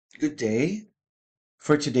Good day.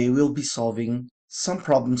 For today, we'll be solving some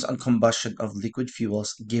problems on combustion of liquid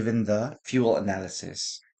fuels given the fuel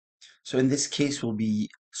analysis. So in this case, we'll be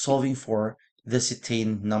solving for the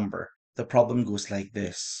cetane number. The problem goes like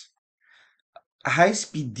this. A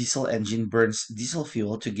high-speed diesel engine burns diesel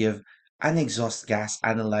fuel to give an exhaust gas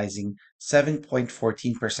analyzing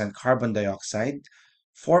 7.14% carbon dioxide,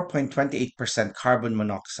 4.28% carbon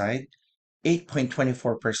monoxide,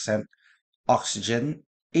 8.24% oxygen,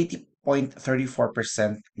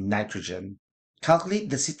 80.34% nitrogen. Calculate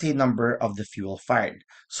the cetane number of the fuel fired.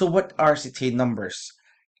 So what are cetane numbers?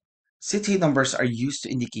 Cetane numbers are used to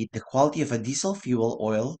indicate the quality of a diesel fuel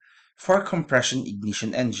oil for compression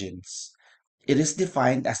ignition engines. It is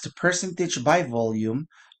defined as the percentage by volume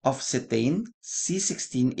of cetane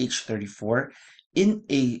C16H34 in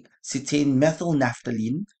a cetane methyl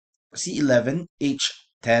naphthalene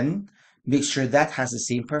C11H10 mixture that has the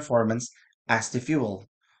same performance as the fuel.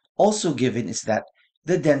 Also given is that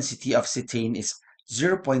the density of cetane is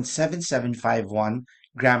 0.7751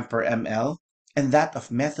 gram per ml and that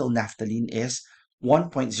of methyl naphthalene is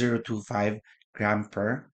 1.025 gram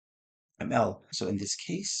per ml. So in this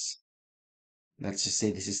case, let's just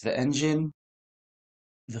say this is the engine,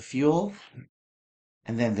 the fuel,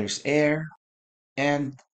 and then there's air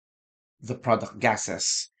and the product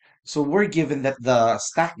gases. So we're given that the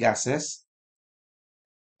stack gases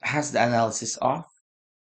has the analysis of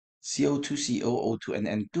CO2, COO2, and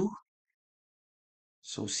N2.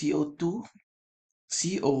 So CO2,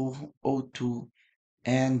 COO2,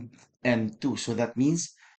 and N2. So that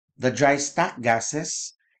means the dry stack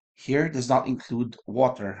gases here does not include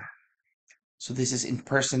water. So this is in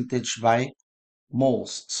percentage by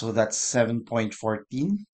moles. So that's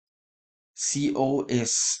 7.14. CO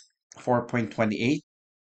is 4.28.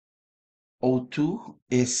 O2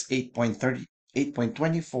 is 8.30,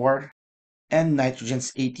 8.24. And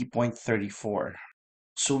nitrogen's 80.34.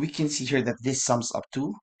 So we can see here that this sums up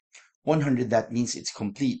to 100. That means it's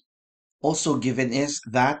complete. Also given is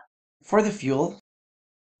that for the fuel,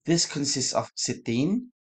 this consists of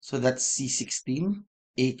cetane. So that's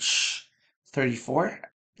C16H34.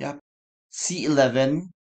 Yep.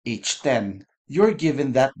 C11H10. You're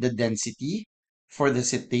given that the density for the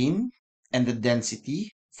cetane and the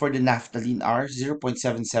density for the naphthalene are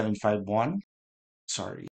 0.7751,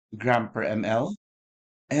 sorry, gram per ml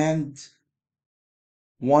and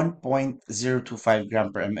 1.025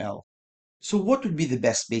 gram per ml. So what would be the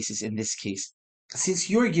best basis in this case? Since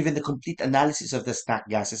you're given the complete analysis of the stack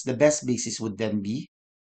gases, the best basis would then be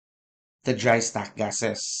the dry stack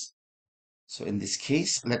gases. So in this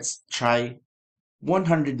case, let's try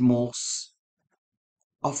 100 moles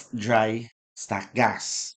of dry stack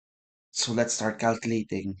gas. So let's start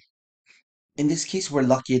calculating. In this case, we're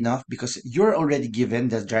lucky enough because you're already given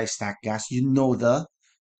the dry stack gas. You know the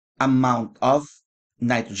amount of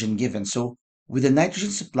nitrogen given. So with the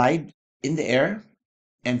nitrogen supplied in the air,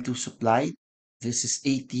 N2 supplied, this is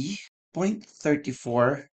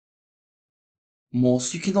 80.34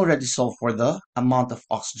 moles. You can already solve for the amount of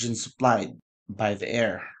oxygen supplied by the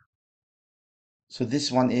air. So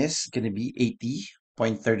this one is going to be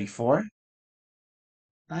 80.34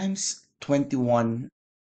 times 21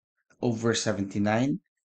 over 79.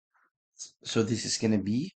 So this is going to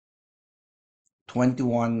be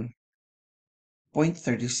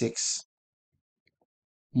 21.36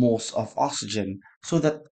 moles of oxygen, so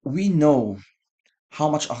that we know how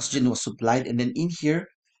much oxygen was supplied. And then in here,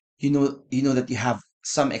 you know that you have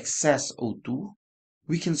some excess O2.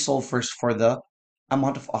 We can solve first for the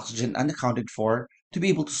amount of oxygen unaccounted for to be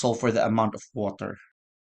able to solve for the amount of water.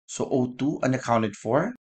 So O2 unaccounted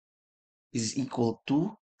for is equal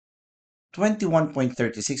to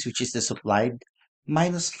 21.36, which is the supplied,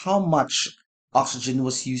 minus how much oxygen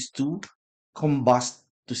was used to combust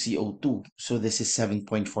to CO2. So this is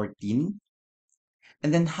 7.14.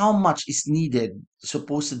 And then how much is needed,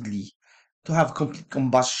 supposedly, to have complete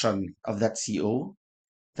combustion of that CO?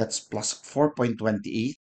 That's plus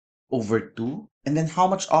 4.28 over 2. And then how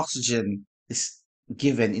much oxygen is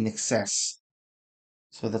given in excess?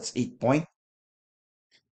 So that's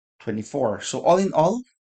 8.24. So all in all,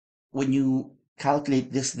 when you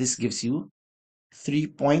calculate this, this gives you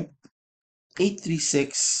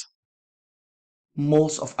 3.836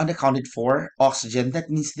 moles of unaccounted for oxygen. That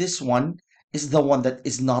means this one is the one that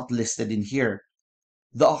is not listed in here.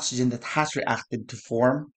 The oxygen that has reacted to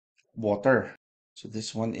form water. So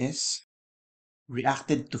this one is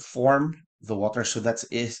reacted to form the water. So that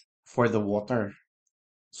is for the water.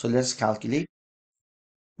 So let's calculate.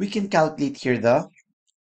 We can calculate here the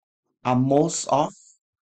moles of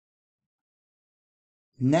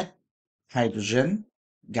net hydrogen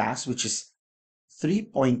gas, which is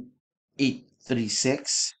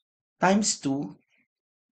 3.836 times 2,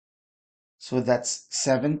 so that's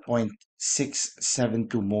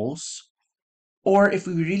 7.672 moles. Or if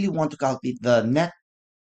we really want to calculate the net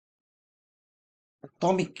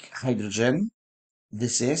atomic hydrogen,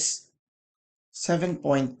 this is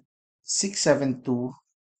 7.672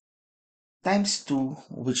 times 2,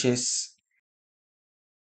 which is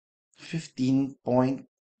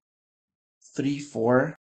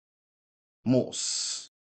 15.34 moles.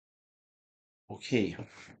 Okay.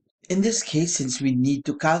 In this case, since we need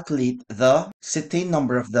to calculate the cetane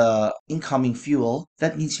number of the incoming fuel,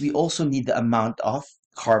 that means we also need the amount of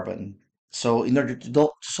carbon. So in order to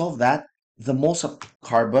solve that, the moles of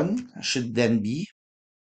carbon should then be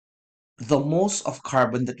the moles of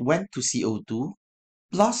carbon that went to CO2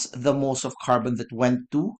 plus the moles of carbon that went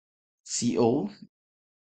to CO.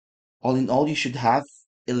 All in all, you should have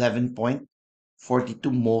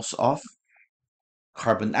 11.42 moles of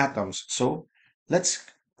carbon atoms. So let's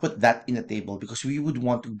put that in a table because we would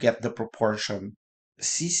want to get the proportion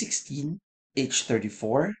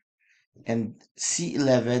C16H34 and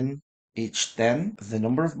C11H10, the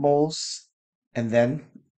number of moles, and then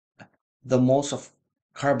the moles of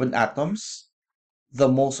carbon atoms, the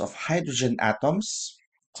moles of hydrogen atoms.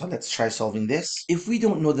 So let's try solving this. If we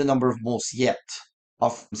don't know the number of moles yet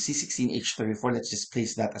of C16H34, let's just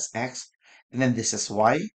place that as X, and then this as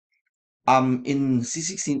Y. In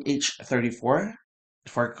C16H34,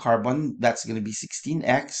 for carbon, that's going to be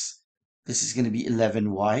 16X. This is going to be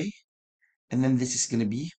 11Y. And then this is going to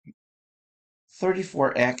be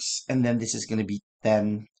 34X. And then this is going to be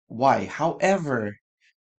 10Y. However,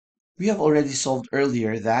 we have already solved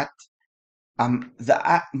earlier that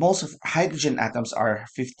the moles of hydrogen atoms are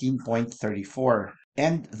 15.34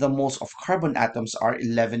 and the moles of carbon atoms are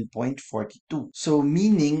 11.42. So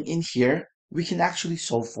meaning in here, we can actually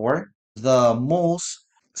solve for the moles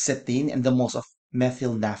cetane and the moles of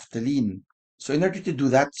methyl naphthalene. So in order to do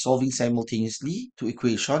that, solving simultaneously two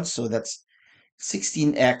equations, so that's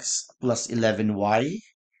 16x plus 11y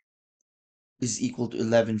is equal to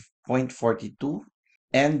 11.42,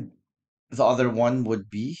 and the other one would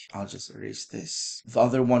be, I'll just erase this. The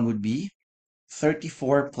other one would be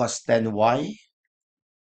 34 plus 10y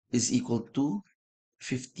is equal to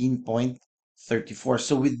 15.34.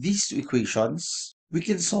 So with these two equations, we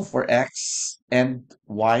can solve for x and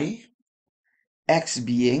y, x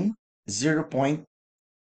being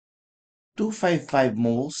 0.255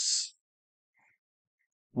 moles,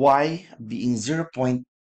 y being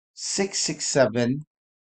 0.667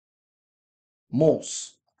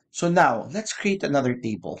 moles. So now let's create another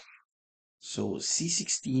table. So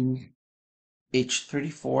C16,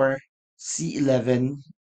 H34, C11,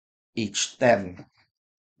 H10.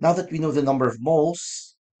 Now that we know the number of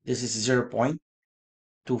moles, this is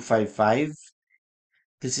 0.255,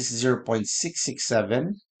 this is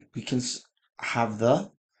 0.667. We can have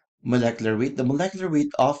the molecular weight. The molecular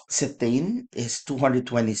weight of cetane is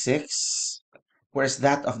 226, whereas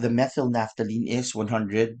that of the methyl naphthalene is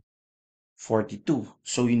 142.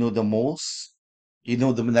 So you know the moles, you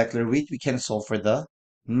know the molecular weight, we can solve for the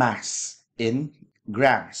mass in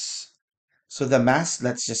grams. So the mass,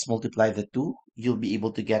 let's just multiply the two. You'll be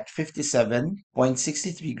able to get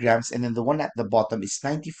 57.63 grams. And then the one at the bottom is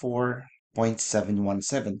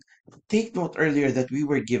 94.717. Take note earlier that we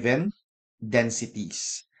were given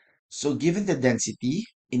densities. So given the density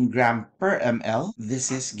in gram per ml,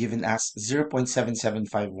 this is given as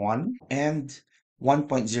 0.7751 and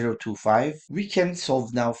 1.025. We can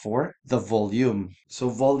solve now for the volume. So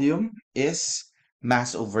volume is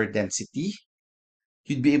mass over density.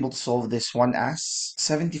 You'd be able to solve this one as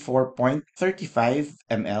 74.35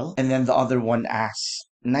 ml and then the other one as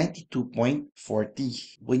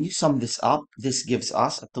 92.40. When you sum this up, this gives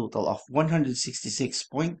us a total of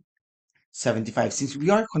 166.75. Since we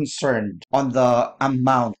are concerned on the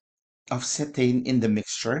amount of cetane in the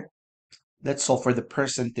mixture, let's solve for the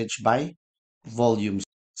percentage by volume.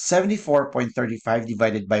 74.35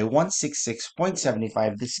 divided by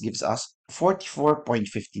 166.75, this gives us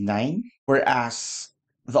 44.59, whereas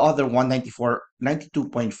the other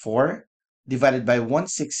 92.4 divided by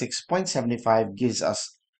 166.75 gives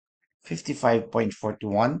us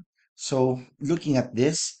 55.41. So looking at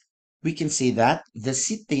this, we can say that the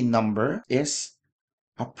cetane number is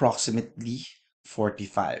approximately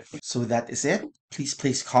 45. So that is it. Please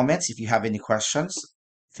place comments if you have any questions.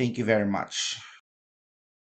 Thank you very much.